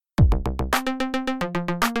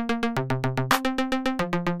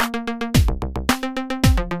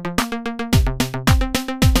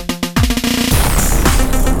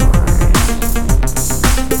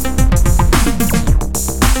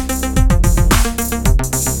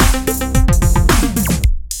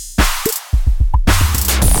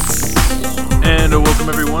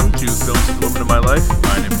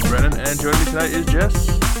tonight is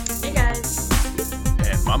Jess. Hey guys.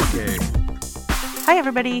 And Mama K. Hi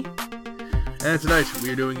everybody. And tonight we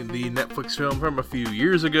are doing the Netflix film from a few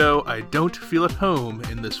years ago, I Don't Feel at Home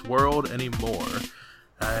in This World Anymore.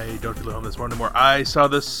 I don't feel at home in this world anymore. I saw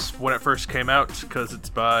this when it first came out because it's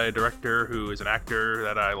by a director who is an actor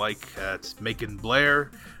that I like. It's Macon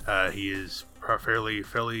Blair. He is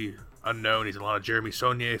fairly unknown. He's in a lot of Jeremy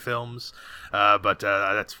Saulnier films. But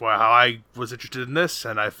that's how I was interested in this,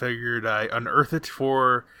 and I figured I unearth it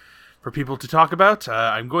for people to talk about.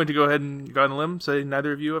 I'm going to go ahead and go on a limb, say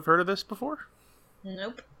neither of you have heard of this before?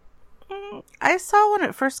 Nope. I saw when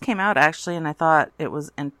it first came out, actually, and I thought it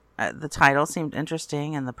was... the title seemed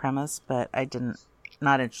interesting and the premise, but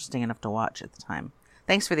not interesting enough to watch at the time.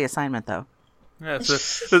 Thanks for the assignment, though. Yeah,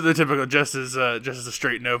 so the typical just as a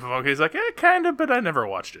straight no from okay. He's like, kind of, but I never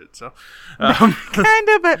watched it. So, kind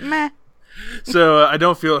of, but meh. So I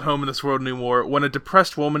don't feel at home in this world anymore. When a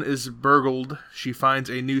depressed woman is burgled, she finds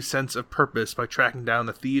a new sense of purpose by tracking down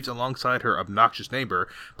the thieves alongside her obnoxious neighbor,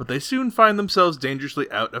 but they soon find themselves dangerously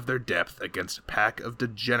out of their depth against a pack of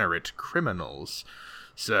degenerate criminals.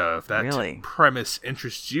 So if that premise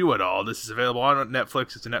interests you at all, this is available on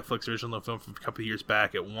Netflix. It's a Netflix original film from a couple of years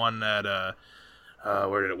back. It won at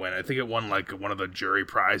where did it win? I think it won like one of the jury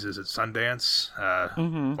prizes at Sundance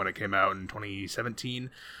when it came out in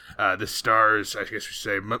 2017. This stars, I guess we should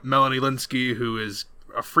say, Melanie Lynskey, who is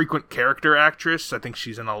a frequent character actress. I think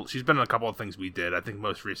she's been in a couple of things we did. I think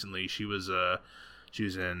most recently she was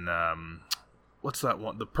in what's that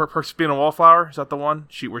one? The Perks of Being a Wallflower? Is that the one?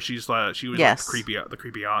 She was yes. like the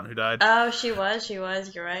creepy aunt who died. Oh, she was.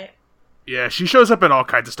 You're right. Yeah, she shows up in all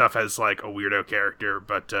kinds of stuff as like a weirdo character,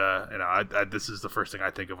 but this is the first thing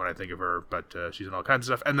I think of when I think of her. But she's in all kinds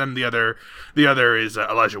of stuff. And then the other is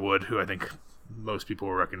Elijah Wood, who I think most people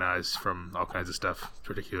will recognize from all kinds of stuff,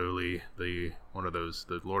 particularly the Lord of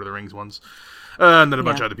the Rings ones. And then a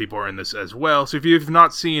bunch of other people are in this as well. So if you've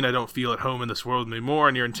not seen I Don't Feel at Home in This World Anymore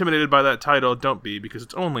and you're intimidated by that title, don't be, because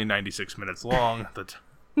it's only 96 minutes long.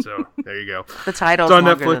 So there you go. The title's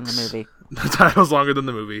longer than the movie. The title's longer than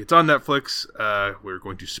the movie. It's on Netflix. We're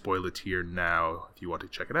going to spoil it here now if you want to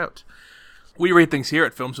check it out. We rate things here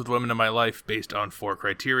at Films with Women in My Life based on 4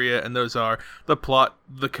 criteria, and those are the plot,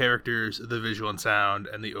 the characters, the visual and sound,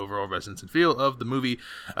 and the overall resonance and feel of the movie.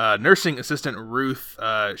 Nursing assistant Ruth,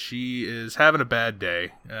 she is having a bad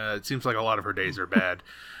day. It seems like a lot of her days are bad.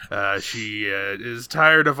 She is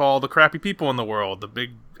tired of all the crappy people in the world, the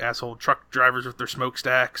big asshole truck drivers with their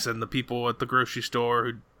smokestacks, and the people at the grocery store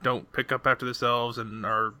who don't pick up after themselves and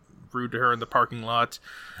are rude to her in the parking lot.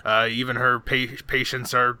 Even her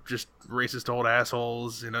patients are just racist old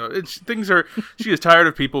assholes. You know, she is tired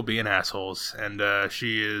of people being assholes, and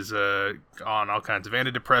she is on all kinds of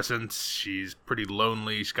antidepressants. She's pretty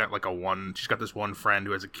lonely. She's got this one friend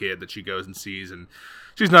who has a kid that she goes and sees, and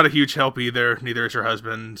she's not a huge help either. Neither is her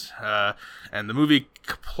husband. And the movie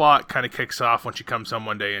plot kind of kicks off when she comes home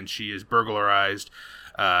one day and she is burglarized.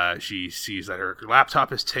 She sees that her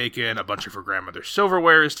laptop is taken, a bunch of her grandmother's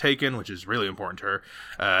silverware is taken, which is really important to her,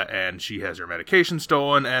 and she has her medication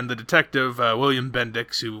stolen, and the detective, William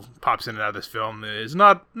Bendix, who pops in and out of this film, is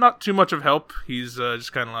not too much of help. He's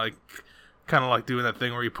just kind of like doing that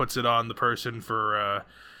thing where he puts it on the person for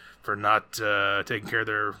not taking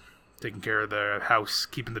care of their house,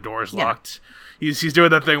 keeping the doors locked. He's doing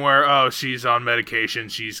that thing where, she's on medication,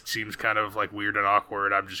 she seems kind of like weird and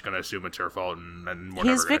awkward, I'm just going to assume it's her fault, and we're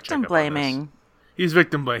He's victim blaming. He's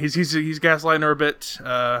victim blaming. He's gaslighting her a bit,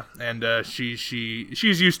 and she's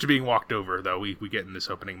used to being walked over, though. We get in this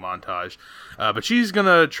opening montage. But she's going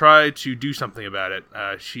to try to do something about it.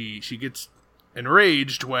 She gets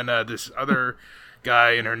enraged when this other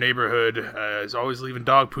guy in her neighborhood is always leaving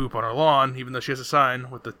dog poop on her lawn, even though she has a sign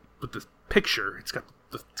with the picture. It's got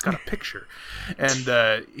a picture,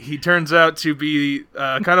 and he turns out to be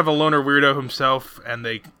kind of a loner weirdo himself, and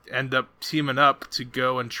they end up teaming up to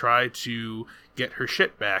go and try to get her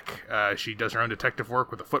shit back. She does her own detective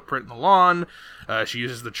work with a footprint in the lawn. She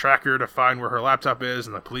uses the tracker to find where her laptop is,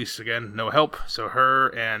 and the police, again, no help. So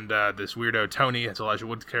her and this weirdo Tony, that's Elijah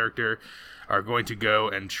Wood's character, are going to go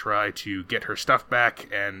and try to get her stuff back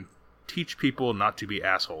and teach people not to be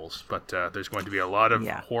assholes, but there's going to be a lot of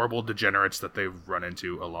horrible degenerates that they run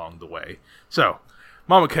into along the way. So,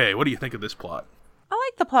 Mama K, what do you think of this plot? I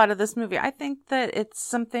like the plot of this movie. I think that it's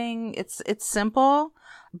simple,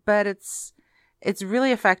 but it's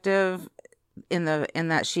really effective in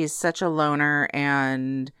that she's such a loner,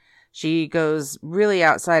 and she goes really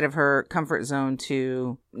outside of her comfort zone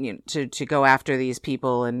to go after these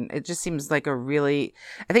people, and it just seems like I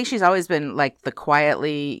think she's always been like the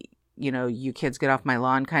quietly you kids get off my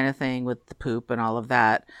lawn kind of thing with the poop and all of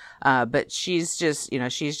that. But she's just,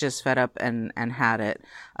 she's just fed up and had it.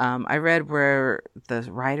 I read where the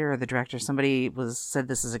writer or the director, somebody said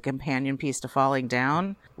this is a companion piece to Falling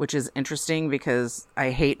Down, which is interesting because I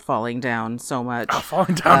hate Falling Down so much. Oh,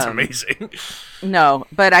 Falling Down's amazing. No,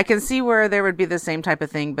 but I can see where there would be the same type of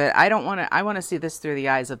thing, but I don't want to, I want to see this through the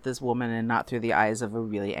eyes of this woman and not through the eyes of a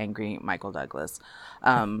really angry Michael Douglas.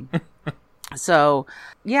 So,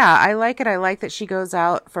 yeah, I like it. I like that she goes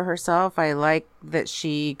out for herself. I like that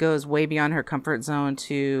she goes way beyond her comfort zone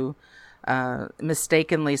to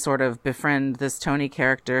mistakenly sort of befriend this Tony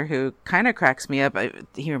character who kind of cracks me up.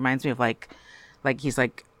 He reminds me of like he's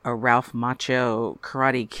like a Ralph Macchio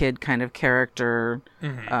Karate Kid kind of character,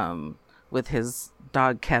 with his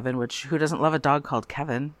dog Kevin, which who doesn't love a dog called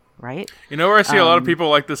Kevin? Right? Where I see a lot of people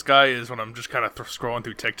like this guy is when I'm just kind of scrolling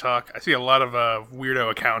through TikTok. I see a lot of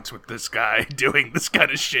weirdo accounts with this guy doing this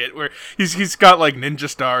kind of shit where he's got like ninja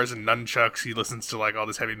stars and nunchucks. He listens to like all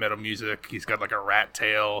this heavy metal music. He's got like a rat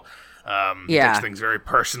tail. Takes things very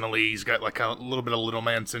personally. He's got like a little bit of little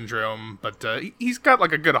man syndrome, but he's got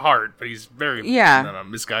like a good heart, but he's very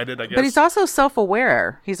misguided, I guess. But he's also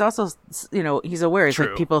self-aware. He's also, he's aware. He's True.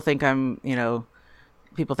 like, people think I'm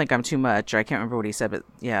too much. Or I can't remember what he said, but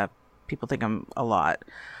yeah, people think I'm a lot.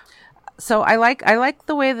 So I like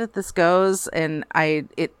the way that this goes, and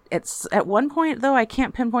it's at one point though I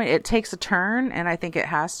can't pinpoint. It takes a turn, and I think it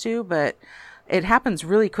has to, but it happens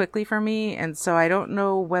really quickly for me, and so I don't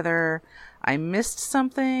know whether I missed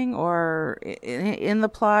something or in the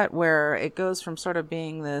plot where it goes from sort of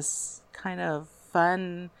being this kind of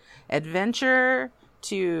fun adventure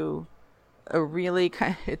to a really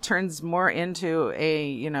kind of, it turns more into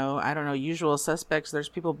a, I don't know, Usual Suspects. There's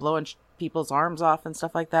people blowing people's arms off and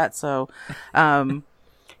stuff like that. So,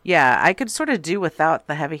 yeah, I could sort of do without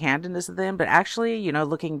the heavy handedness of them, but actually,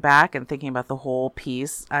 looking back and thinking about the whole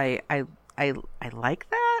piece, I like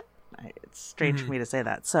that. It's strange for me to say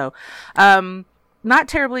that. So, not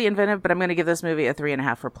terribly inventive, but I'm going to give this movie a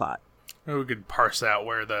 3.5 for plot. We could parse out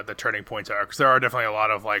where the turning points are, because there are definitely a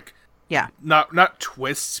lot of like, yeah, not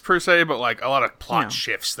twists per se, but like a lot of plot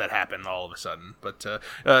shifts that happen all of a sudden. But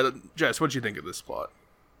Jess, what'd you think of this plot?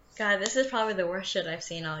 God, this is probably the worst shit I've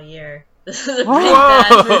seen all year. This is a pretty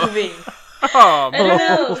bad movie. Oh, I don't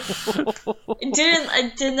know.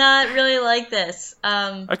 I did not really like this.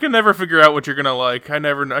 I can never figure out what you're gonna like.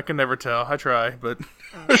 I can never tell. I try, but.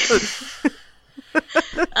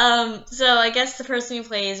 So I guess the person who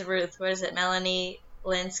plays Ruth, what is it, Melanie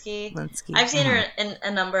Linsky? I've seen her in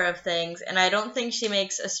a number of things, and I don't think she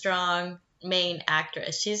makes a strong main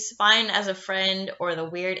actress. She's fine as a friend or the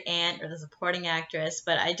weird aunt or the supporting actress,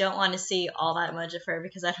 but I don't want to see all that much of her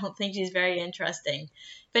because I don't think she's very interesting.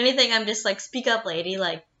 If anything, I'm just like, speak up, lady.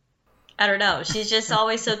 Like, I don't know. She's just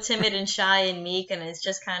always so timid and shy and meek, and it's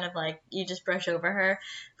just kind of like you just brush over her.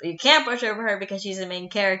 But you can't brush over her because she's a main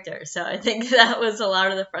character. So I think that was a lot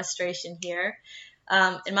of the frustration here.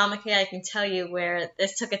 In Mama K, I can tell you where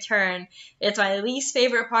this took a turn. It's my least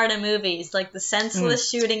favorite part of movies, like the senseless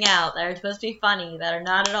shooting out that are supposed to be funny, that are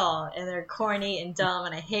not at all, and they're corny and dumb,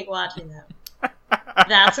 and I hate watching them.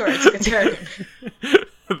 That's where it took a turn.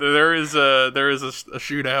 There is a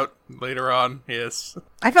shootout later on. Yes,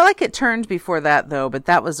 I felt like it turned before that though, but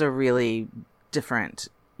that was a really different.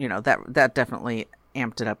 That definitely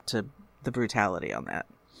amped it up to the brutality on that.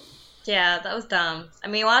 Yeah, that was dumb. I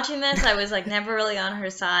mean, watching this, I was like never really on her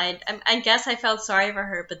side. I guess I felt sorry for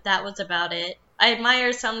her, but that was about it. I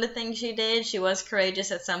admire some of the things she did. She was courageous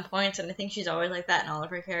at some points, and I think she's always like that in all of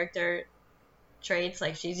her character traits.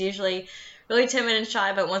 Like, she's usually really timid and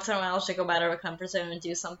shy, but once in a while she'll go out of her comfort zone and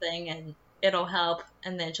do something, and it'll help,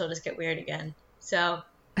 and then she'll just get weird again. So,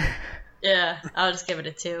 yeah, I'll just give it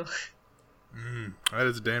a 2. That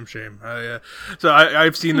is a damn shame. So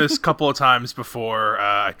I've seen this a couple of times before.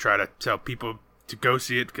 I try to tell people to go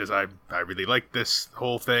see it because I really like this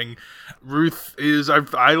whole thing. Ruth is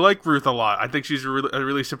I like Ruth a lot. I think she's a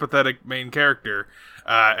really sympathetic main character,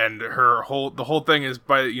 and the whole thing is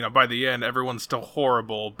by the end everyone's still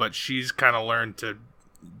horrible, but she's kind of learned to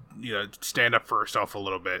stand up for herself a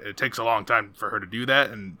little bit. It takes a long time for her to do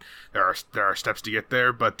that, and there are steps to get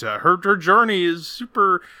there. But her journey is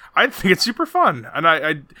super. I think it's super fun, and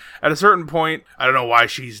I at a certain point, I don't know why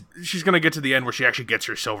she's gonna get to the end where she actually gets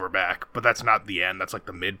her silver back, but that's not the end. That's like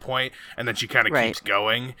the midpoint, and then she kind of keeps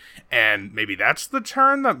going, and maybe that's the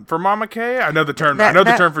turn for Mama K. I know the turn. I know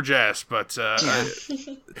the turn for Jess, but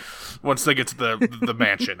once they get to the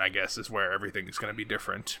mansion, I guess is where everything is gonna be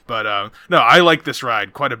different. But no, I like this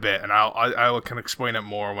ride quite a bit. bit, and I can explain it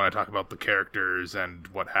more when I talk about the characters and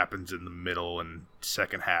what happens in the middle and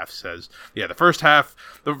second half. Says, yeah, the first half,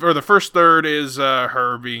 the first third is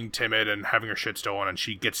her being timid and having her shit stolen, and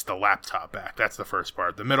she gets the laptop back. That's the first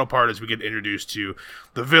part. The middle part is we get introduced to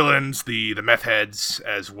the villains, the meth heads,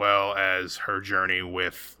 as well as her journey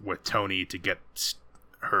with Tony to get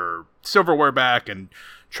her silverware back and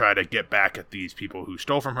try to get back at these people who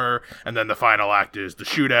stole from her. And then the final act is the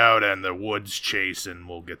shootout and the woods chase, and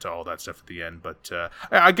we'll get to all that stuff at the end. But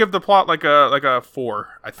I give the plot like a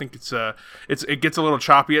 4. I think it gets a little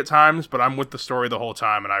choppy at times, but I'm with the story the whole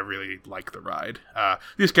time, and I really like the ride.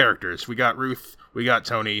 These characters, we got Ruth, we got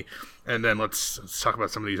Tony, and then let's talk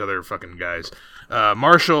about some of these other fucking guys.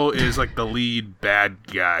 Marshall is like the lead bad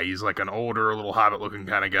guy. He's like an older, little hobbit-looking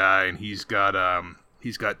kind of guy, and he's got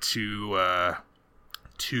two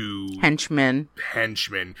henchmen.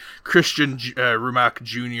 Christian Rumack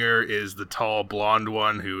Jr. is the tall blonde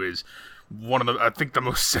one who is one of the, I think, the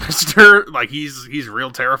most sinister. Like he's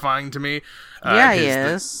real terrifying to me. He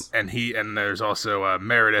is. And there's also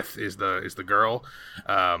Meredith is the girl,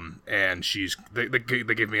 and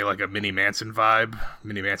they give me like a Minnie Manson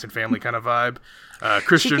family kind of vibe.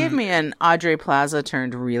 Christian, she gave me an Audrey Plaza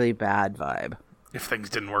turned really bad vibe. If things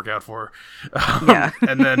didn't work out for her. Yeah.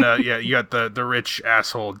 And then, you got the rich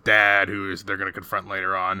asshole dad who they're going to confront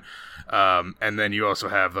later on. And then you also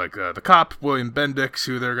have like the cop, William Bendix,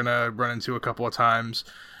 who they're going to run into a couple of times.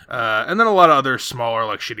 And then a lot of other smaller,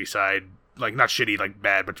 like shitty side, like not shitty, like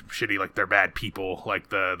bad, but shitty, like they're bad people. Like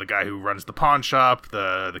the guy who runs the pawn shop,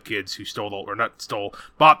 the kids who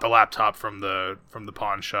bought the laptop from the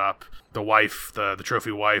pawn shop. The wife, the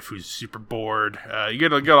trophy wife, who's super bored. You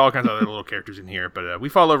get all kinds of other little characters in here, but we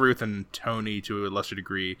follow Ruth and Tony to a lesser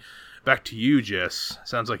degree. Back to you, Jess.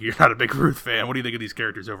 Sounds like you're not a big Ruth fan. What do you think of these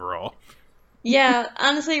characters overall? Yeah,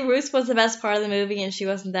 honestly, Ruth was the best part of the movie, and she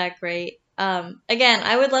wasn't that great. Again,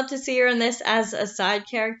 I would love to see her in this as a side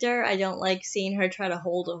character. I don't like seeing her try to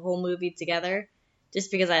hold a whole movie together,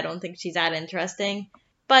 just because I don't think she's that interesting.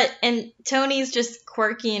 And Tony's just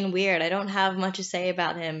quirky and weird. I don't have much to say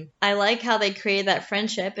about him. I like how they created that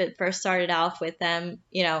friendship. It first started off with them,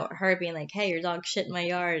 her being like, hey, your dog's shit in my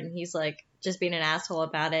yard. And he's like, just being an asshole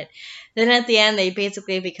about it. Then at the end, they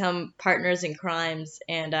basically become partners in crimes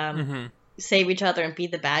and save each other and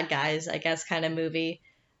beat the bad guys, I guess, kind of movie.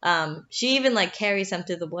 She even like carries them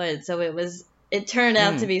through the woods. So it turned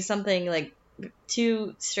out to be something like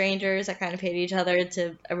two strangers that kind of hate each other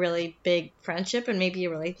to a really big friendship and maybe a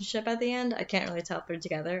relationship at the end. I can't really tell if they're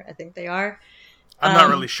together. I think they are. I'm not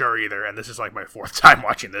really sure either, and this is like my 4th time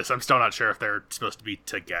watching this. I'm still not sure if they're supposed to be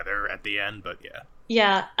together at the end, but yeah.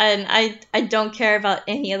 Yeah, and I don't care about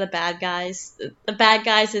any of the bad guys. The bad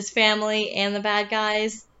guys, his family, and the bad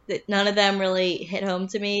guys, none of them really hit home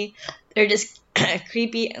to me. They're just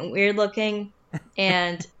creepy and weird looking.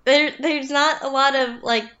 And there's not a lot of,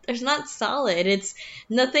 like, there's not solid.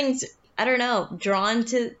 Nothing's, I don't know, drawn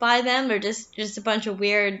to by them. They're just a bunch of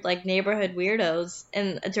weird, like, neighborhood weirdos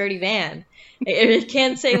in a dirty van. I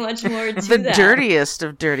can't say much more to the that. Dirtiest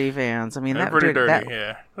of dirty vans. I mean, they're pretty dirty,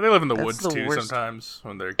 yeah. They live in the woods, too, worst. Sometimes.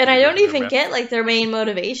 When they're. And I don't even get, like, their main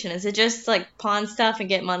motivation. Is it just, like, pawn stuff and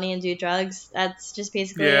get money and do drugs? That's just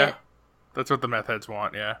basically it. That's what the meth heads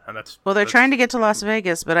want, yeah, and they're trying to get to Las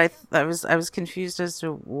Vegas, but I was confused as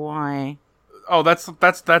to why. Oh, that's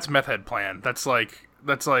meth head plan. That's like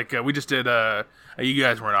we just did. You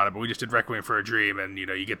guys weren't on it, but we just did Requiem for a Dream, and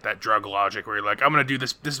you get that drug logic where you're like, I'm gonna do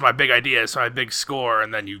this. This is my big idea, so my big score,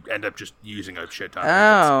 and then you end up just using a shit ton.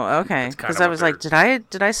 Oh, okay. Because I was like, did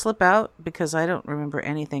I slip out? Because I don't remember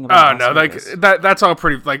anything about. Oh no, like that's all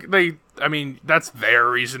pretty. Like that's their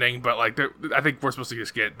reasoning, but like I think we're supposed to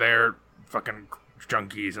just get their fucking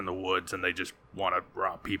junkies in the woods, and they just want to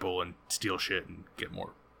rob people and steal shit and get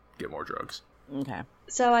more drugs. Okay.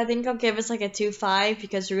 So I think I'll give us like a 2-5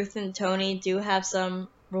 because Ruth and Tony do have some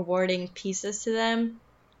rewarding pieces to them.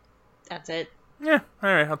 That's it. Yeah,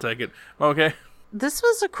 all right, I'll take it. Okay. This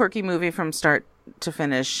was a quirky movie from start to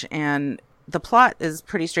finish, and the plot is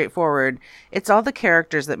pretty straightforward. It's all the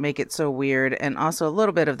characters that make it so weird, and also a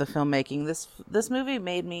little bit of the filmmaking. This movie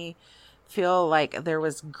made me feel like there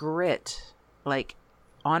was grit, like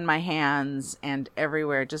on my hands and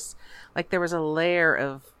everywhere, just like there was a layer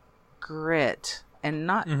of grit and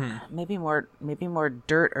not maybe more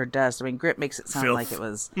dirt or dust. I mean, grit makes it sound filth. Like it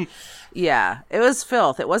was it was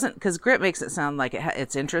filth. It wasn't, because grit makes it sound like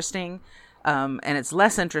it's interesting, and it's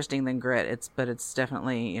less interesting than grit. But it's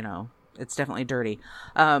definitely it's definitely dirty.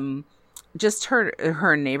 Just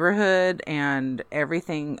her neighborhood and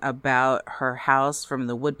everything about her house, from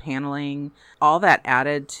the wood paneling, all that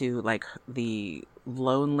added to like the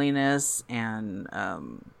loneliness and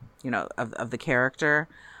of the character.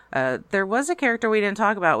 There was a character we didn't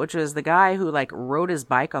talk about, which was the guy who like rode his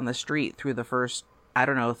bike on the street through the first, I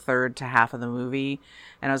don't know, third to half of the movie.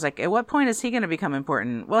 And I was like, at what point is he going to become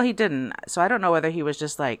important? Well, he didn't. So I don't know whether he was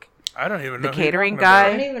just like, I don't even know the catering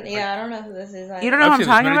guy. I don't know who this is. You don't know what I'm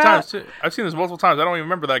talking about? I've seen this multiple times. I don't even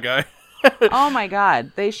remember that guy. Oh my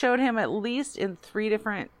God. They showed him at least in 3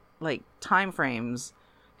 different like time frames.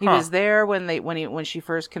 He was there when she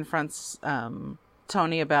first confronts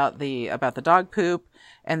Tony about the dog poop,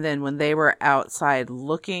 and then when they were outside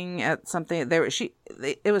looking at something,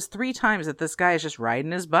 it was 3 times that this guy is just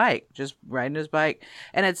riding his bike,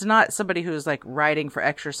 and it's not somebody who's like riding for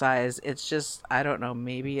exercise. It's just, I don't know,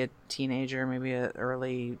 maybe a teenager, maybe an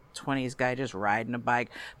early 20s guy just riding a bike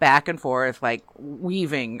back and forth, like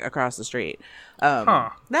weaving across the street.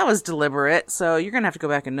 That was deliberate, so you're gonna have to go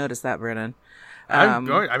back and notice that, Brennan.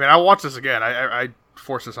 I'll watch this again. I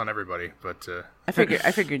force this on everybody, but I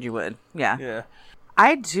figured you would. Yeah. Yeah.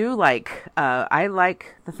 I do like I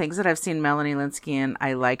like the things that I've seen Melanie Lynskey in.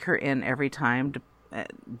 I like her in every time,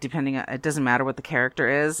 depending on, it doesn't matter what the character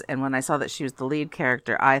is. And when I saw that she was the lead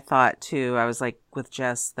character, I thought too, I was like with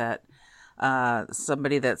Jess, that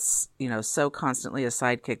somebody that's, so constantly a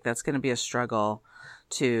sidekick, that's going to be a struggle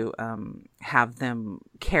to have them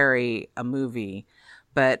carry a movie.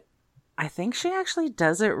 But I think she actually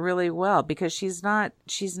does it really well, because she's not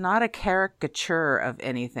a caricature of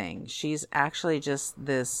anything. She's actually just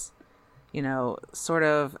this, sort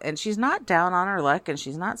of, and she's not down on her luck, and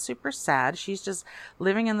she's not super sad. She's just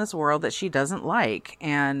living in this world that she doesn't like.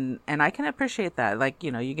 And I can appreciate that. Like,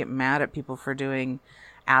 you get mad at people for doing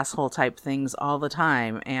asshole type things all the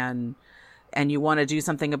time, and you want to do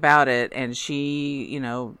something about it. And she,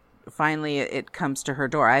 finally it comes to her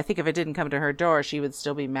door. I think if it didn't come to her door, she would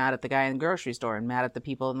still be mad at the guy in the grocery store, and mad at the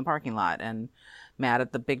people in the parking lot, and mad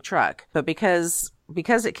at the big truck. But because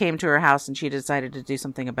it came to her house and she decided to do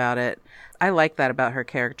something about it, I like that about her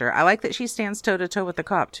character. I like that she stands toe to toe with the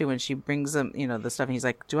cop too, when she brings him, the stuff, and he's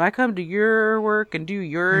like, do I come to your work and do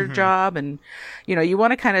your job? And, you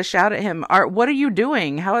want to kind of shout at him, what are you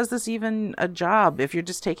doing? How is this even a job? If you're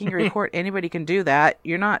just taking a report, anybody can do that.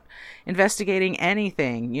 You're not investigating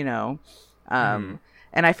anything,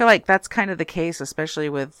 And I feel like that's kind of the case, especially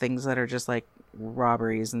with things that are just like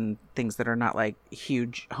robberies and things that are not like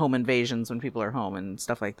huge home invasions when people are home and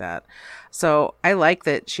stuff like that. So I like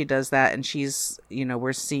that she does that, and she's,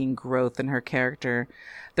 we're seeing growth in her character.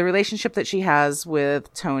 The relationship that she has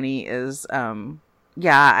with Tony is, I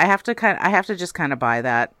have to just kind of buy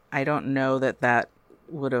that. I don't know that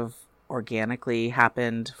would have organically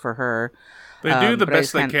happened for her. They do the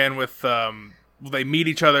best they can with, they meet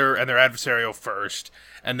each other and they're adversarial first,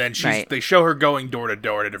 and then they show her going door to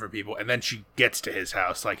door to different people, and then she gets to his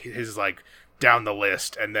house, like his like down the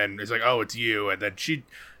list, and then it's like, oh, it's you, and then she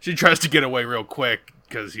tries to get away real quick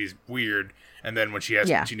because he's weird, and then when she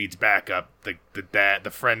needs backup, the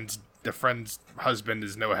friend's husband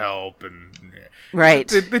is no help, and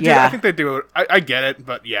right, I think they do. I get it,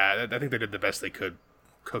 but I think they did the best they could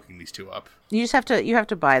cooking these two up. You just have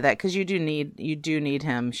to buy that, because you do need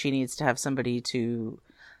him. She needs to have somebody to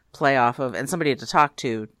play off of, and somebody to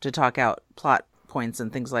talk out plot points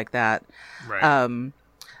and things like that. Right.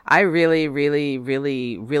 I really, really,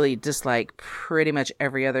 really, really dislike pretty much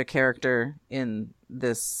every other character in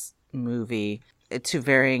this movie to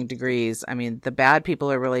varying degrees. I mean, the bad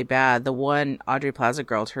people are really bad. The one Audrey Plaza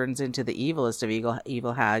girl turns into the evilest of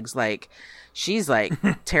evil hags. Like, she's like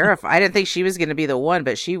terrifying. I didn't think she was going to be the one,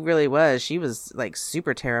 but she really was. She was like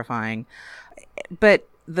super terrifying. But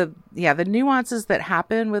the nuances that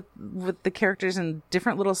happen with the characters in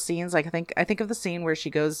different little scenes. Like I think of the scene where she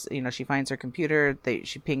goes, she finds her computer,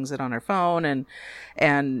 she pings it on her phone,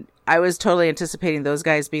 and I was totally anticipating those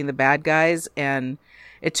guys being the bad guys, and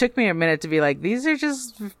it took me a minute to be like, these are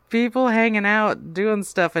just people hanging out, doing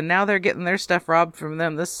stuff, and now they're getting their stuff robbed from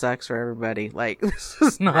them. This sucks for everybody. Like, this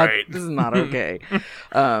is not okay.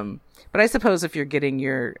 But I suppose if you're getting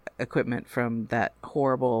your equipment from that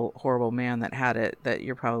horrible, horrible man that had it, that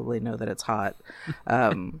you probably know that it's hot.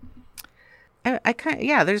 There's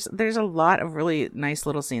a lot of really nice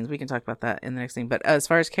little scenes. We can talk about that in the next thing. But as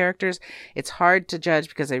far as characters, it's hard to judge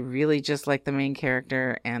because I really just like the main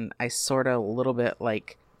character, and I sort of a little bit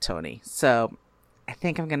like Tony. So I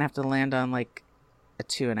think I'm gonna have to land on like a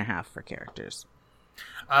 2.5 for characters.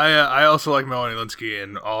 I also like Melanie Lynskey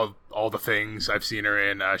in all the things I've seen her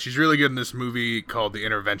in. She's really good in this movie called The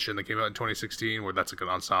Intervention that came out in 2016, where that's like an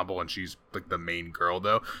ensemble, and she's like the main girl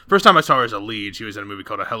though. First time I saw her as a lead, she was in a movie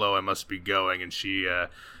called Hello, I Must Be Going, and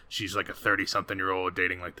she's like a 30-something-year-old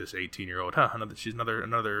dating like this 18-year-old. She's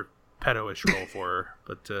another pedo-ish role for her,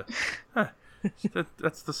 but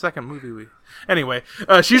That's the second movie Anyway,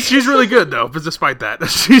 she's really good though. But despite that,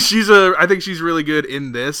 I think she's really good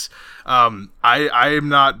in this. I am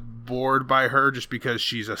not bored by her just because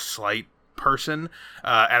she's a slight person,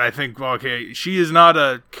 and I think she is not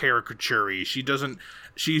a caricature.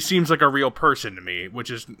 She seems like a real person to me,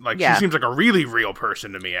 which is like she seems like a really real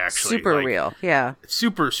person to me. Actually, super real,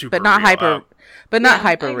 super, but not real.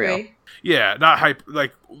 hyper real. Yeah, not hype.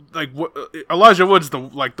 Like Elijah Wood's the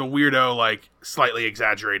weirdo, like slightly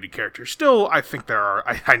exaggerated character. Still, I think there are.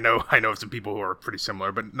 I know of some people who are pretty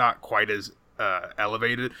similar, but not quite as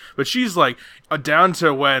elevated. But she's like down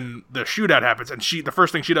to when the shootout happens, and the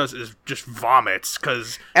first thing she does is just vomits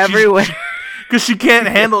because everywhere. Because she can't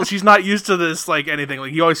handle. She's not used to this, like anything.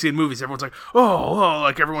 Like you always see in movies, everyone's like, oh,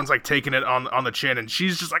 like everyone's like taking it on the chin, and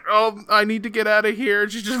she's just like, oh, I need to get out of here.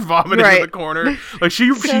 And she's just vomiting in the corner. Like she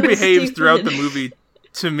behaves throughout the movie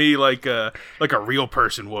to me like a real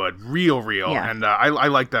person would, real, and I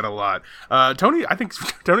like that a lot. Tony, I think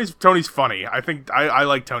Tony's funny. I think I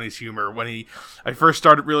like Tony's humor. I first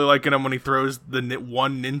started really liking him when he throws the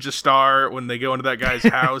one ninja star when they go into that guy's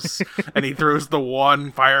house, and he throws the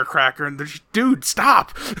one firecracker, and they're just, dude,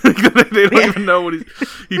 stop! They don't even know what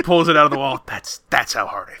he pulls it out of the wall. That's how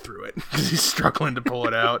hard I threw it, because he's struggling to pull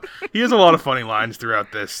it out. He has a lot of funny lines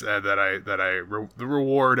throughout this that I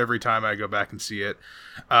reward every time I go back and see it.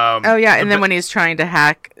 And then when he's trying to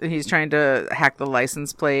hack the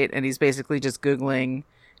license plate, and he's basically just Googling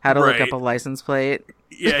how to look up a license plate.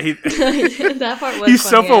 Yeah, that part was he's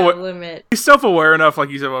self-aware. He's self-aware enough, like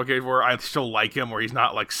you said, where I still like him, where he's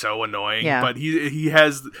not like so annoying. Yeah. But he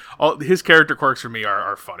has his character quirks for me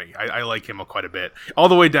are funny. I like him quite a bit, all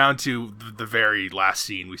the way down to the very last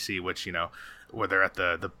scene we see, which where they're at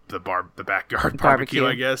the backyard barbecue,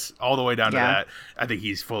 I guess, all the way down to that. I think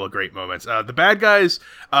he's full of great moments. The bad guys,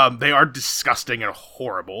 they are disgusting and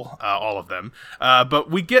horrible, all of them.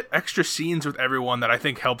 But we get extra scenes with everyone that I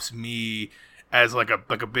think helps me as like a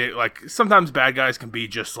bit, like sometimes bad guys can be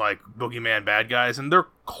just like boogeyman bad guys, and they're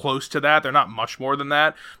close to that. They're not much more than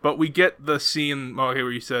that, but we get the scene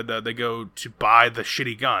where you said they go to buy the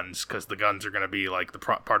shitty guns because the guns are going to be like the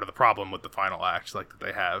part of the problem with the final act, like that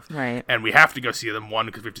they have, right? And we have to go see them, one,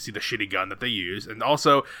 because we have to see the shitty gun that they use, and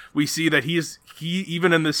also we see that he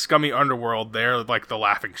even in this scummy underworld, they're like the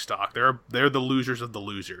laughing stock. They're the losers of the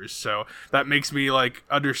losers. So that makes me like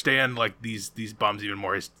understand like these bums even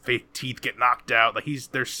more. His fake teeth get knocked out, like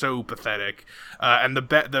they're so pathetic, and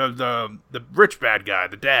the rich bad guy,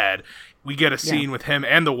 the dad, we get a scene with him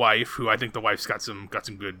and the wife, who I think the wife's got some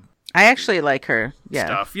good. I actually like her.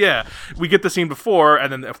 Stuff. Yeah, we get the scene before,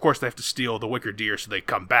 and then of course they have to steal the wicker deer, so they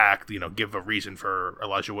come back. Give a reason for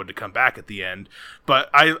Elijah Wood to come back at the end.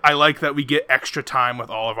 But I like that we get extra time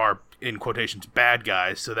with all of our, in quotations, bad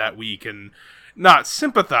guys, so that we can not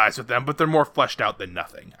sympathize with them, but they're more fleshed out than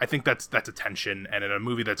nothing. I think that's a tension, and in a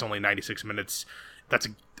movie that's only 96 minutes. That's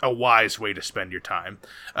a wise way to spend your time.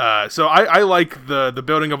 So I like the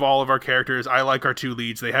building of all of our characters. I like our two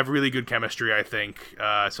leads. They have really good chemistry, I think.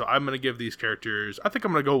 So I'm going to give these characters, I think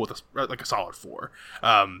I'm going to go with a solid 4.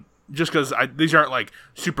 Just because these aren't like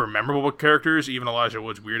super memorable characters. Even Elijah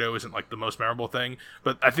Wood's weirdo isn't like the most memorable thing.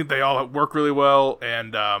 But I think they all work really well.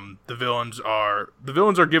 And the villains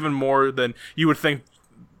are given more than you would think,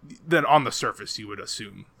 than on the surface you would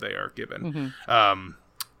assume they are given. Mm-hmm.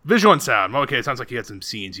 Visual and sound. Okay, it sounds like you had some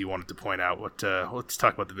scenes you wanted to point out. Let's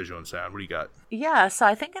talk about the visual and sound. What do you got? Yeah, so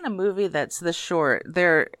I think in a movie that's this short,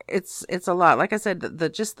 it's a lot. Like I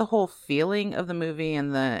said, just the whole feeling of the movie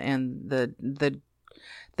and the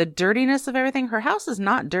dirtiness of everything. Her house is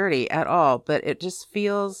not dirty at all, but it just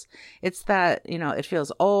feels, it's that, it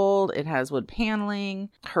feels old. It has wood paneling.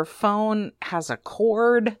 Her phone has a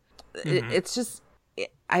cord. Mm-hmm. It's just,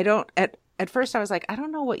 At first I was like, I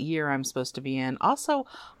don't know what year I'm supposed to be in. Also,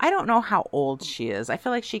 I don't know how old she is. I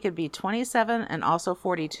feel like she could be 27 and also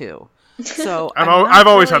 42. So I've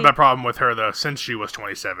always had that problem with her though, since she was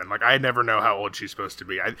 27. Like I never know how old she's supposed to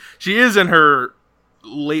be. She is in her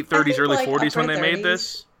late 30s, early 40s when they 30s. Made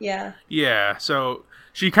this. Yeah. Yeah. So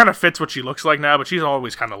she kind of fits what she looks like now, but she's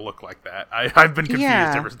always kind of looked like that. I've been confused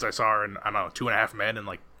ever since I saw her in, I don't know, 2.5 Men and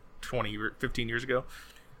like 15 years ago.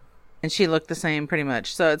 And she looked the same pretty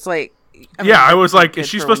much. So it's like, I was like, is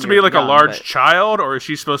she supposed to be like a large child, or is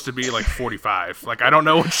she supposed to be like 45? Like, I don't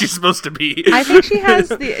know what she's supposed to be. I think she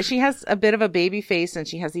has a bit of a baby face, and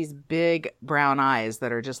she has these big brown eyes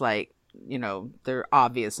that are just like, they're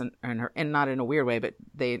obvious in her, and not in a weird way, but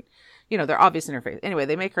they, they're obvious in her face. Anyway,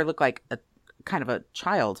 they make her look like a kind of a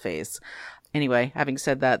child face. Anyway, having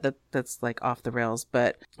said that's like off the rails,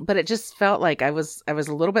 but it just felt like I was a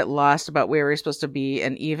little bit lost about where we were supposed to be,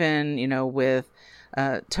 and even with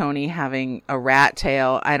Tony having a rat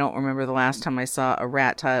tail. I don't remember the last time I saw a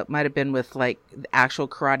rat tail. It might have been with like the actual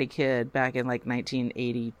Karate Kid back in like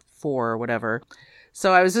 1984 or whatever.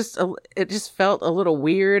 So I was it just felt a little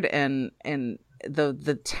weird, and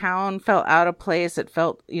the town felt out of place. It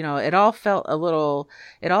felt, it all felt a little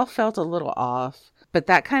off, but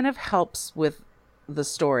that kind of helps with the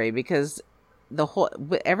story because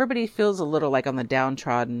everybody feels a little like on the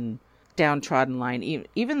downtrodden line.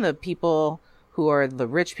 Even the people who are the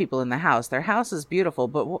rich people in the house, their house is beautiful,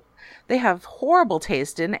 but they have horrible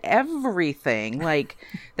taste in everything. Like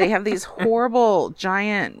they have these horrible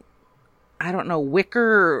giant, I don't know,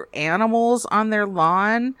 wicker animals on their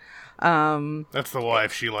lawn. That's the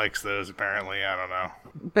wife. She likes those, apparently. I don't know.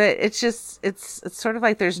 But it's just, it's sort of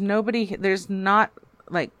like there's not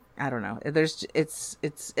like, I don't know.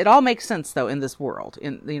 It all makes sense though in this world.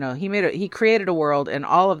 He created a world, and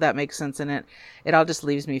all of that makes sense in it. It all just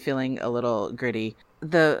leaves me feeling a little gritty.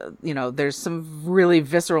 There's some really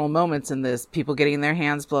visceral moments in this. People getting their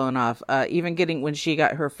hands blown off. Even when she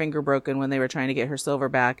got her finger broken when they were trying to get her silver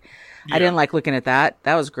back. Yeah. I didn't like looking at that.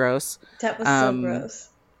 That was gross. That was so gross.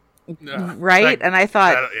 Right? And I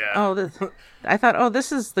thought,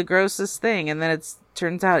 this is the grossest thing. And then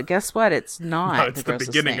turns out, guess what? It's not. No, it's the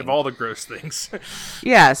beginning of all the gross things.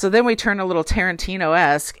 Yeah. So then we turn a little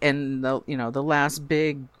Tarantino-esque, and the last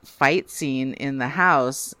big fight scene in the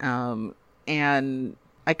house. And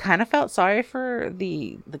I kind of felt sorry for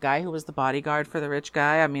the guy who was the bodyguard for the rich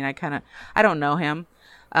guy. I mean, I don't know him.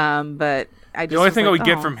 But the only thing I would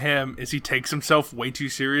get from him is he takes himself way too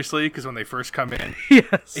seriously, because when they first come in,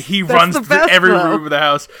 yes, he runs through every room of the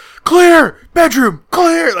house. Clear! Bedroom!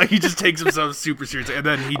 Clear! Like, he just takes himself super seriously, and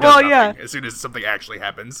then he does nothing as soon as something actually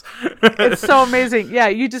happens. It's so amazing. Yeah,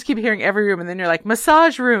 you just keep hearing every room, and then you're like,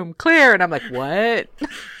 massage room, clear! And I'm like, what?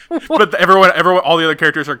 But everyone, all the other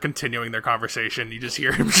characters are continuing their conversation. You just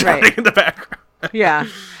hear him shouting in the background. Yeah.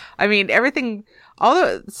 I mean, everything...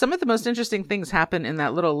 Although some of the most interesting things happen in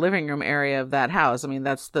that little living room area of that house. I mean,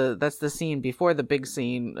 that's the scene before the big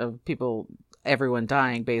scene of everyone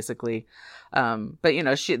dying, basically. But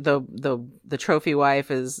the trophy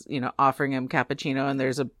wife is, offering him cappuccino, and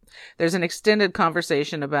there's an extended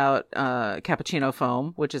conversation about cappuccino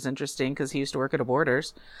foam, which is interesting because he used to work at a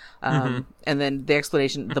Borders. And then the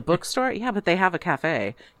explanation, the bookstore, yeah, but they have a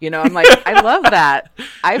cafe. I'm like, I love that.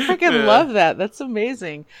 I freaking love that. That's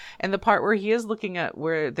amazing. And the part where he is looking at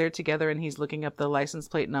where they're together and he's looking up the license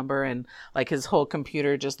plate number, and like his whole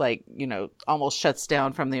computer just like, almost shuts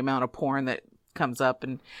down from the amount of porn that comes up,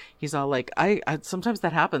 and he's all like, I sometimes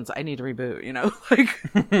that happens, I need to reboot, like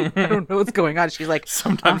I don't know what's going on. She's like,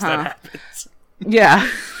 sometimes that happens. Yeah.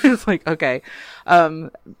 It's like, okay.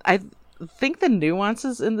 I think the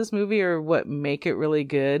nuances in this movie are what make it really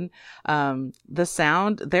good. The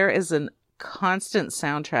sound, there is a constant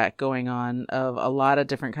soundtrack going on of a lot of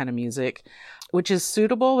different kind of music, which is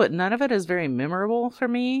suitable, but none of it is very memorable for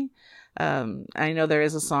me. I know there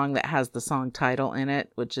is a song that has the song title in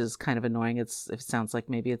it, which is kind of annoying. It sounds like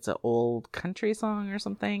maybe it's an old country song or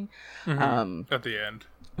something. At the end.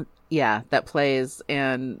 Yeah, that plays,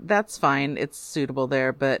 and that's fine. It's suitable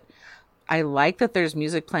there, but I like that there's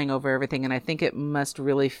music playing over everything, and I think it must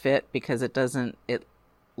really fit because it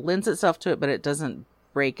lends itself to it, but it doesn't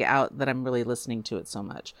break out that I'm really listening to it so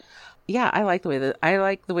much. Yeah, I like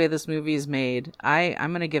the way this movie is made.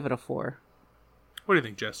 I'm going to give it a 4. What do you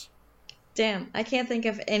think, Jess? Damn, I can't think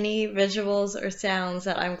of any visuals or sounds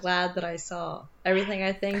that I'm glad that I saw. Everything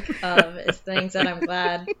I think of is things that I'm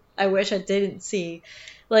glad I wish I didn't see.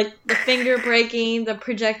 Like the finger breaking, the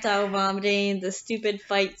projectile vomiting, the stupid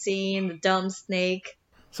fight scene, the dumb snake.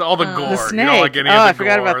 So all the gore. The snake. Like any of the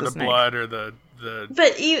gore, or the blood, or the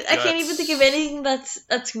But I can't even think of anything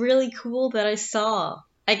that's really cool that I saw.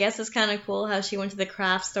 I guess it's kind of cool how she went to the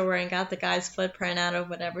craft store and got the guy's footprint out of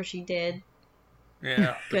whatever she did.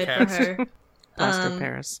 Yeah, good for her. Plaster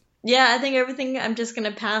Paris. Yeah, I think everything I'm just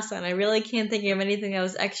gonna pass on. I really can't think of anything that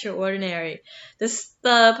was extraordinary.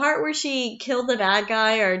 The part where she killed the bad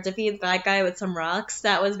guy or defeated the bad guy with some rocks,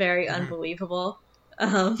 that was very unbelievable.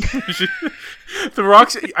 The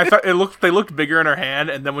rocks, I thought they looked bigger in her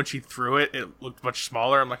hand, and then when she threw it, it looked much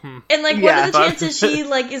smaller. I'm like, And what are the chances she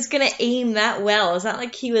is gonna aim that well? It's not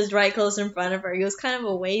like he was right close in front of her. He was kind of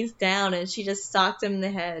a ways down, and she just socked him in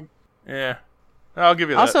the head. Yeah. I'll give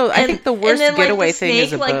you that. Also, I think the worst getaway thing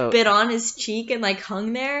is a boat. The snake bit on his cheek and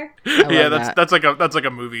hung there. Yeah, that's like a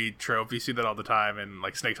movie trope. You see that all the time, and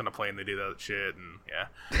like snakes on a plane, they do that shit, and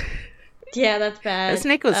yeah. Yeah, that's bad. The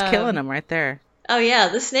snake was killing him right there. Oh yeah,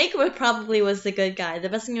 the snake probably was the good guy. The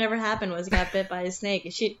best thing that ever happened was he got bit by a snake.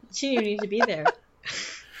 She didn't need to be there.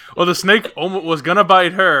 Well, the snake was gonna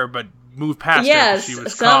bite her, but move past yes, her. She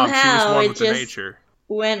was somehow calm. She was one it with the just nature.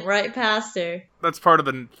 Went right past her. That's part of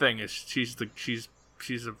the thing. Is she's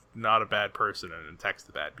not a bad person and attacks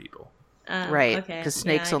the bad people. Right. Okay. Because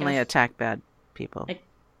snakes only attack bad people.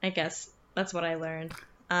 I guess that's what I learned.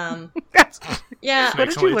 Yeah.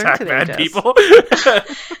 Snakes only attack bad people.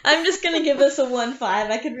 I'm just gonna give this a 1-5.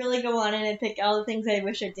 I could really go on and pick all the things I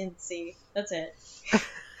wish I didn't see. That's it.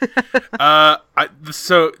 I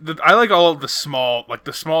like all of the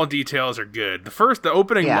small details are good. The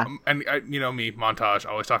opening, and you know me, montage.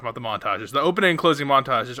 Always talking about the montages. The opening and closing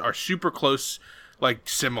montages are super close, like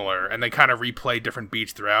similar, and they kind of replay different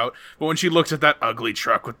beats throughout. But when she looks at that ugly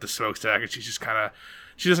truck with the smokestack, and she's just kind of,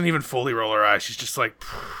 she doesn't even fully roll her eyes. She's just like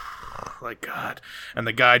God. And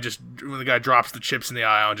when the guy drops the chips in the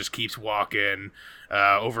aisle and just keeps walking.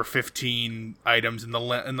 Over 15 items in the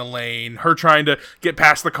lane. Her trying to get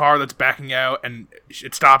past the car that's backing out, and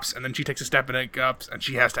it stops, and then she takes a step and it goes, and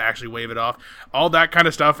she has to actually wave it off. All that kind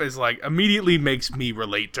of stuff is like immediately makes me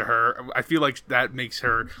relate to her. I feel like that makes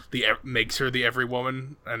her the every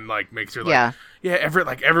woman, and like makes her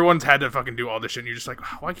like everyone's had to fucking do all this shit. And you're just like,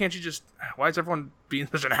 why is everyone being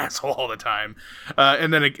such an asshole all the time?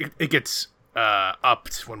 And then it gets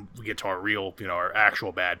upped when we get to our real, our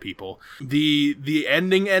actual bad people. The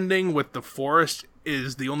ending with the forest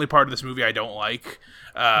is the only part of this movie I don't like.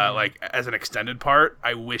 Like as an extended part,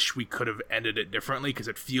 I wish we could have ended it differently because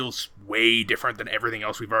it feels way different than everything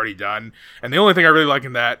else we've already done. And the only thing I really like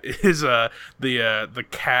in that is the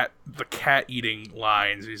cat eating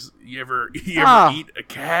lines. You ever eat a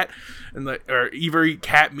cat or ever eat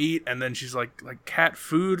cat meat? And then she's like cat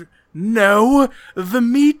food. No, the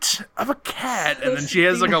meat of a cat. And then she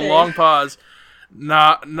has like a long pause.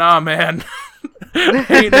 Nah, man. I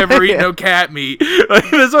ain't never eat no cat meat. Like,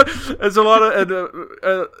 there's a lot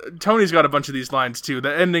of Tony's got a bunch of these lines too.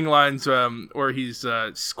 The ending lines where he's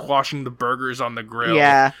squashing the burgers on the grill.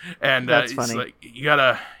 Yeah, and that's he's funny. Like, you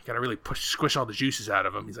gotta really squish all the juices out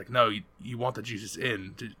of them. He's like, no, you want the juices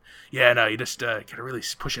in. Yeah, no, you just gotta really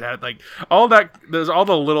push it out. Like all that, there's all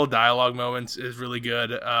the little dialogue moments is really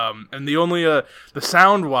good. And the only the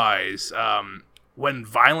sound wise, when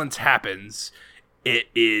violence happens, it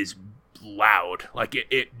is loud. Like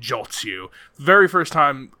it jolts you. Very first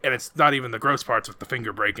time, and it's not even the gross parts with the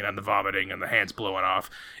finger breaking and the vomiting and the hands blowing off,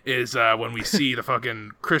 is when we see the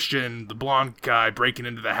fucking Christian, the blonde guy breaking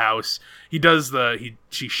into the house. He does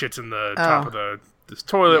she shits in the top of this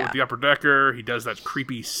toilet with the upper decker. He does that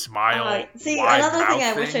creepy smile. See, another thing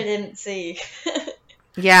I wish I didn't see.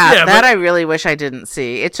 That I really wish I didn't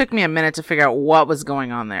see. It took me a minute to figure out what was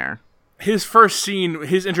going on there. His first scene,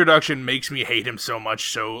 his introduction makes me hate him so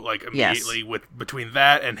much. So like immediately between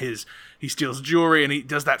that and he steals jewelry and he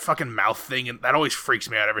does that fucking mouth thing, and that always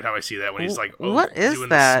freaks me out every time I see that when he's like, what is doing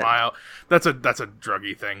that? The smile. That's a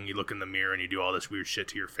druggy thing. You look in the mirror and you do all this weird shit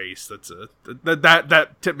to your face. That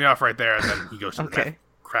tipped me off right there. And then he goes to the meth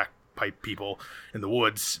crack pipe people in the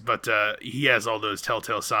woods, but he has all those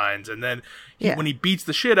telltale signs. And then when he beats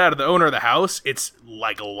the shit out of the owner of the house, it's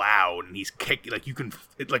like loud, and he's kicking, like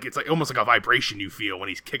it's like almost like a vibration you feel when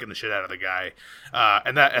he's kicking the shit out of the guy.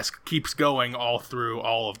 And that keeps going all through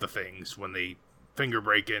all of the things when they finger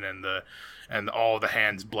breaking and all the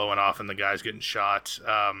hands blowing off and the guy's getting shot.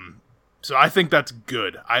 So I think that's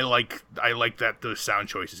good. I like that those sound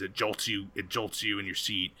choices. It jolts you in your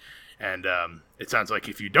seat. And it sounds like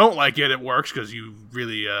if you don't like it, it works because you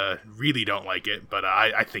really, really don't like it. But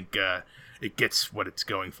I think it gets what it's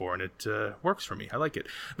going for, and it works for me. I like it.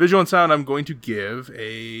 Visual and sound, I'm going to give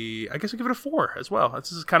I guess I'll give it a 4 as well.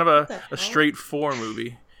 This is kind of a straight 4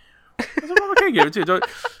 movie. That's what I'm going to give it to.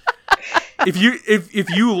 If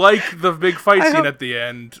you like the big fight scene at the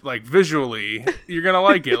end, like visually, you're gonna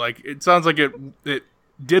like it. Like it sounds like it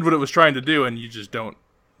did what it was trying to do, and you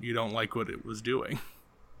don't like what it was doing.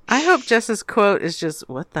 I hope Jess's quote is just,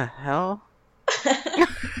 "What the hell?"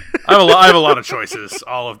 I have a lot of choices,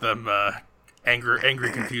 all of them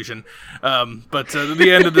angry confusion. But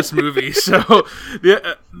the end of this movie, so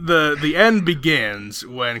the end begins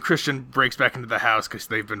when Christian breaks back into the house because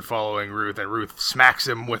they've been following Ruth, and Ruth smacks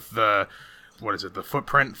him with the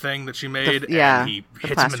footprint thing that she made, and he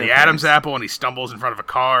hits him in the Adam's apple, and he stumbles in front of a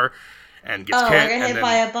car and gets hit. I got hit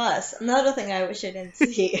by a bus. Another thing I wish I didn't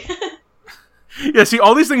see. Yeah, see,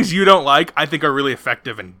 all these things you don't like, I think are really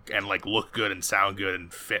effective and like look good and sound good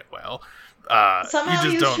and fit well. Somehow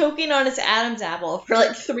he was choking on his Adam's apple for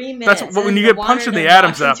like 3 minutes. That's when you get punched in the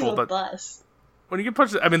Adam's apple. But when you get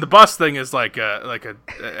punched, I mean, the bus thing is like a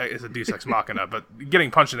Deus Ex Machina, but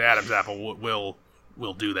getting punched in the Adam's apple will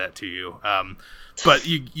will do that to you. But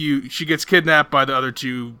she gets kidnapped by the other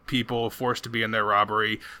two people, forced to be in their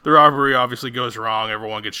robbery. The robbery obviously goes wrong.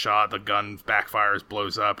 Everyone gets shot. The gun backfires,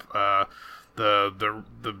 blows up.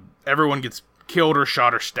 Everyone gets killed or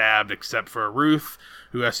shot or stabbed except for Ruth,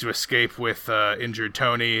 who has to escape with injured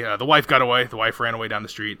Tony. The wife got away. The wife ran away down the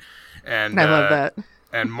street. And I love that.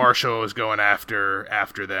 And Marshall is going after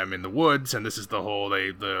them in the woods, and this is the whole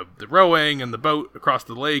the rowing and the boat across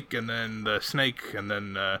the lake, and then the snake, and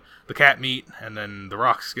then the cat meat, and then the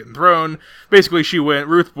rocks getting thrown. Basically,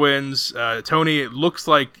 Ruth wins. Tony, it looks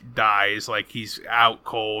like, dies, like he's out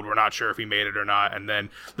cold. We're not sure if he made it or not. And then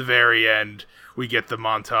the very end, we get the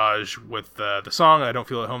montage with the song "I Don't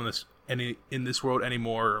Feel at Home in this world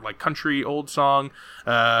anymore," like country old song.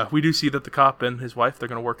 We do see that the cop and his wife, they're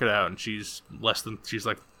gonna work it out, and she's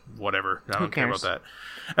like, whatever, I don't care about that.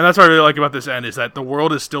 And that's what I really like about this end, is that the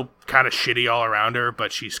world is still kind of shitty all around her,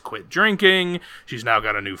 but she's quit drinking, she's now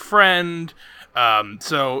got a new friend,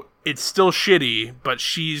 so it's still shitty, but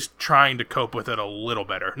she's trying to cope with it a little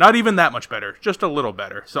better. Not even that much better, just a little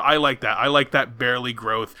better. So I like that barely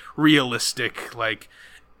growth, realistic, like,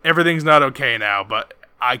 everything's not okay now, but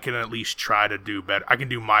I can at least try to do better. I can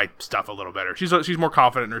do my stuff a little better. She's more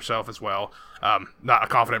confident in herself as well. Not a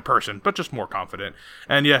confident person, but just more confident.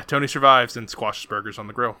 And yeah, Tony survives and squashes burgers on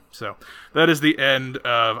the grill. So that is the end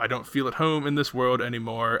of I Don't Feel at Home in This World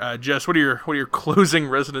Anymore. Jess, what are your closing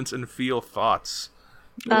resonance and feel thoughts?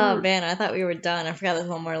 Oh man, I thought we were done. I forgot there's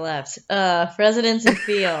one more left. Resonance and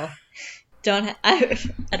feel. I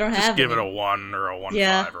don't have. Just give any. it a 1 or a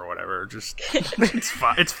 1.5 or whatever. Just it's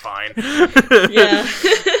fine. It's fine. Yeah.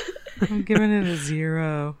 I'm giving it a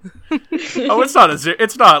 0. Oh, it's not a 0.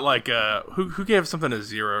 It's not like who gave something a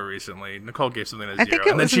 0 recently? Nicole gave something a 0,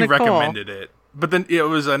 and then she recommended it. But then it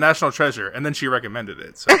was a National Treasure, and then she recommended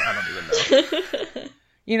it. So I don't even know.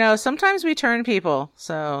 You know, sometimes we turn people,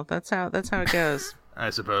 so that's how it goes. I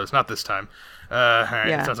suppose not this time. All right,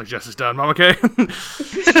 Yeah. It sounds like Jess is done. Mom, okay?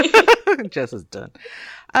 Jess is done.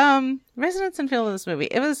 Resonance and feel of this movie.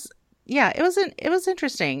 It was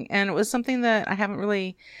interesting, and it was something that I haven't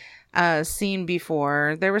really seen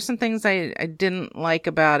before. There were some things I didn't like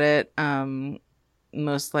about it.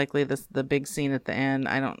 Most likely the big scene at the end.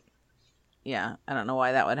 I don't know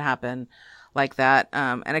why that would happen like that.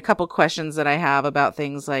 And a couple questions that I have about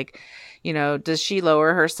things like, you know, does she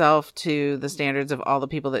lower herself to the standards of all the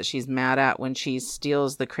people that she's mad at when she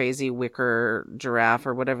steals the crazy wicker giraffe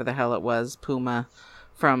or whatever the hell it was, puma,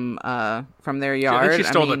 from their yard? I think she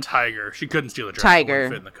stole the tiger. She couldn't steal the giraffe. Tiger. It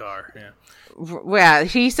wouldn't fit in the car. Yeah. Yeah,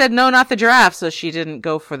 he said no, not the giraffe, so she didn't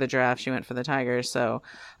go for the giraffe. She went for the tiger. So,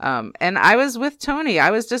 and I was with Tony.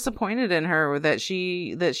 I was disappointed in her that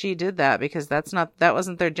she did that, because that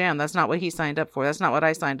wasn't their jam. That's not what he signed up for. That's not what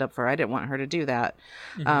I signed up for. I didn't want her to do that.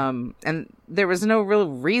 Mm-hmm. And there was no real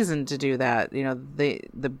reason to do that. You know,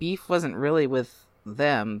 the beef wasn't really with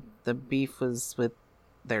them. The beef was with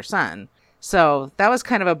their son. So that was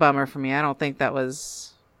kind of a bummer for me. I don't think that was.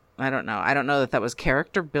 I don't know that was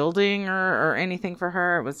character building or anything for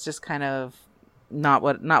her. It was just kind of not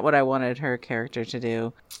what I wanted her character to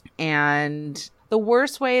do. And the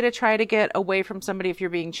worst way to try to get away from somebody if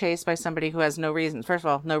you're being chased by somebody who has no reason, first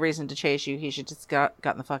of all, no reason to chase you, he should just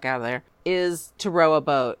gotten the fuck out of there, is to row a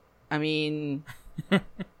boat. I mean,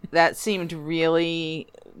 that seemed really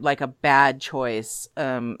like a bad choice.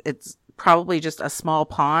 It's probably just a small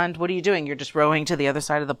pond. What are you doing? You're just rowing to the other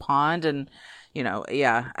side of the pond, and you know,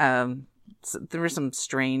 yeah. So there were some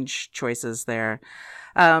strange choices there.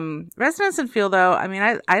 Resonance and feel, though. I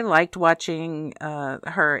mean, I liked watching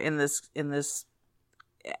her in this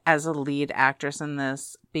as a lead actress in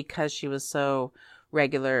this, because she was so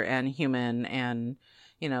regular and human, and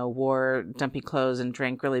you know, wore dumpy clothes and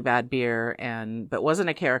drank really bad beer, but wasn't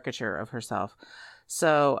a caricature of herself.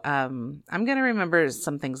 So I'm gonna remember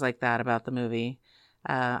some things like that about the movie.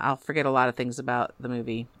 I'll forget a lot of things about the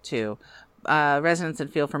movie too. Resonance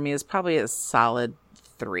and feel for me is probably a solid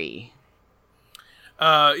 3.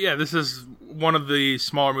 Yeah, this is one of the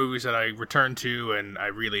smaller movies that I return to and I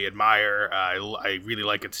really admire. I really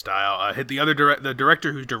like its style. The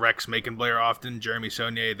director who directs Macon Blair often, Jeremy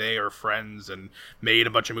Saulnier, they are friends and made a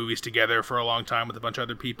bunch of movies together for a long time with a bunch of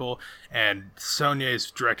other people. And Saulnier's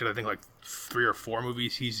directed, I think, like 3 or 4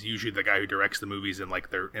 movies. He's usually the guy who directs the movies in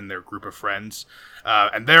their group of friends.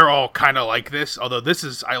 And they're all kind of like this, although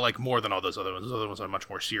I like more than all those other ones. Those other ones are much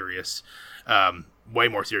more serious. Way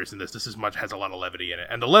more serious than this. This has a lot of levity in it,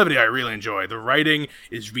 and the levity I really enjoy. The writing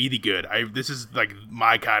is really good. This is like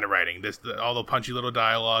my kind of writing. All the punchy little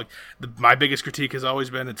dialogue. My biggest critique has always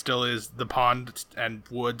been, it still is, the pond and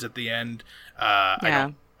woods at the end. I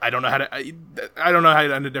don't know how to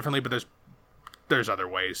end it differently, but there's there's other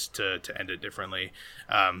ways to end it differently.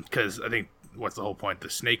 Because I think, what's the whole point? The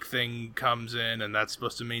snake thing comes in, and that's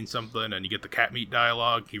supposed to mean something, and you get the cat meat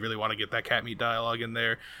dialogue. You really want to get that cat meat dialogue in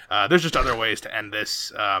there. There's just other ways to end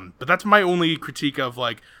this. But that's my only critique of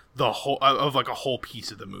like the whole of like a whole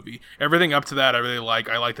piece of the movie. Everything up to that I really like.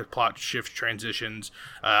 I like the plot shift transitions.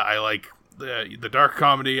 I like the dark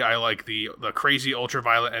comedy. I like the crazy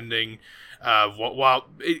ultraviolet ending. While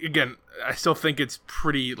again, I still think it's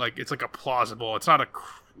pretty like it's like a plausible. It's not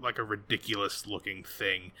a ridiculous looking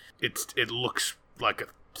thing. It looks like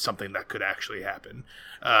something that could actually happen.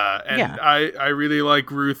 I really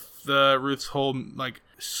like Ruth's whole like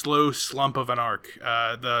slow slump of an arc.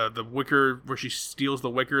 The wicker, where she steals the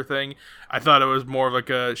wicker thing, I thought it was more of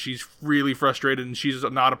like she's really frustrated and she's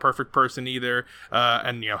not a perfect person either.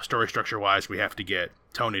 And story structure wise, we have to get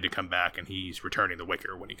Tony to come back, and he's returning the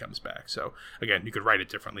wicker when he comes back. So again, you could write it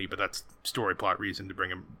differently, but that's story plot reason to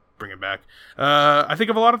bring him back. I think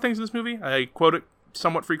of a lot of things in this movie. I quote it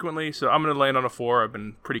somewhat frequently, so I'm going to land on a 4. I've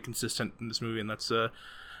been pretty consistent in this movie, and that's I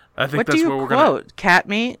think that's where we're going to quote. Cat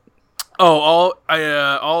meat? Oh,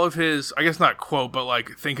 all of his, I guess not quote, but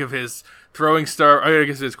like think of his throwing star. I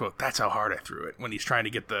guess it's quote. That's how hard I threw it, when he's trying to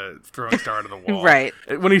get the throwing star out of the wall. Right.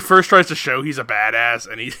 When he first tries to show he's a badass,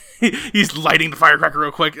 and he's lighting the firecracker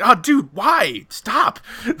real quick. Oh, dude, why? Stop!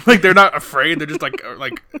 Like they're not afraid. They're just like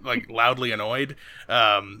loudly annoyed.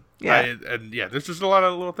 There's just a lot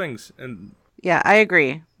of little things. And yeah, I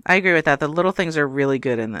agree with that. The little things are really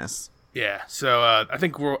good in this. Yeah, so I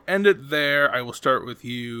think we'll end it there. I will start with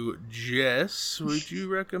you, Jess. Would you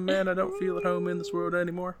recommend I Don't Feel at Home in This World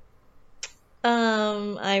Anymore?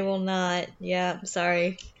 I will not. Yeah, I'm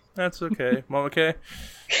sorry. That's okay. Mama K?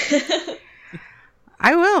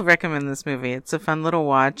 I will recommend this movie. It's a fun little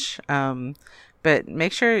watch. But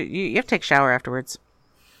make sure you have to take a shower afterwards.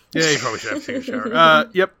 Yeah, you probably should have to take a shower.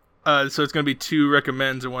 Yep. So it's going to be 2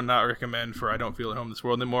 recommends and 1 not recommend for I Don't Feel at Home in This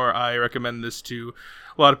World Anymore. I recommend this to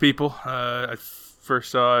a lot of people. I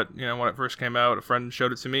first saw it, when it first came out. A friend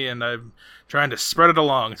showed it to me, and I'm trying to spread it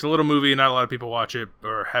along. It's a little movie. Not a lot of people watch it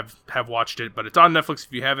or have watched it, but it's on Netflix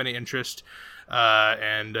if you have any interest.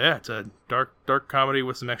 It's a dark comedy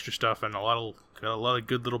with some extra stuff and a lot of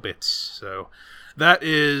good little bits. So that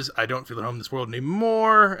is I Don't Feel at Home in This World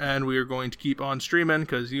Anymore, and we are going to keep on streaming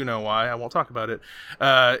because you know why. I won't talk about it.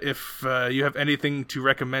 If you have anything to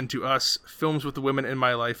recommend to us, Films with the Women in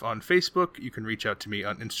My Life on Facebook, you can reach out to me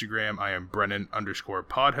on Instagram. I am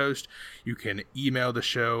Brennan_podhost. You can email the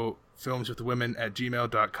show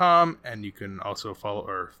filmswiththewomen@gmail.com, and you can also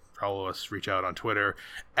follow us, reach out on Twitter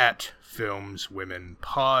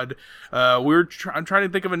 @FilmsWomenPod. I'm trying to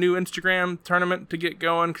think of a new Instagram tournament to get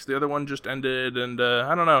going because the other one just ended, and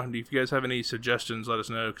I don't know. If you guys have any suggestions, let us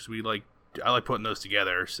know because I like putting those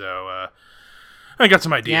together. So I got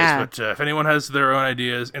some ideas, but if anyone has their own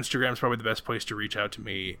ideas, Instagram's probably the best place to reach out to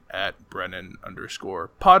me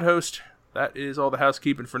 @Brennan_podhost. That is all the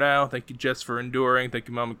housekeeping for now. Thank you, Jess, for enduring. Thank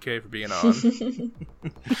you, Mama K, for being on.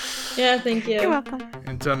 Yeah, thank you. You're welcome.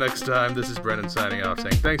 Until next time, this is Brennan signing off,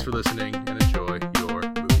 saying thanks for listening and enjoy your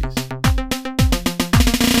movies.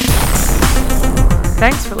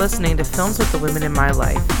 Thanks for listening to Films with the Women in My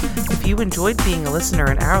Life. If you enjoyed being a listener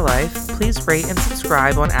in our life, please rate and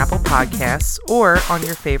subscribe on Apple Podcasts or on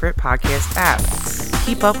your favorite podcast app.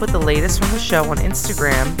 Keep up with the latest from the show on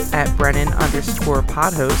Instagram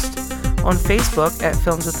 @Brennan_podhost, on Facebook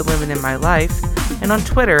 @Films with the Women in My Life, and on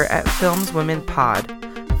Twitter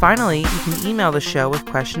 @FilmsWomenPod. Finally, you can email the show with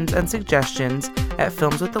questions and suggestions at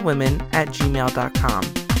filmswiththewomen@gmail.com.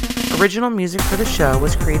 Original music for the show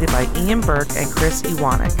was created by Ian Burke and Chris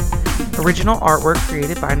Iwanek. Original artwork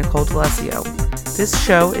created by Nicole D'Alessio. This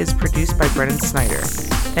show is produced by Brennan Snyder.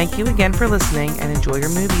 Thank you again for listening and enjoy your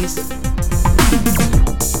movies.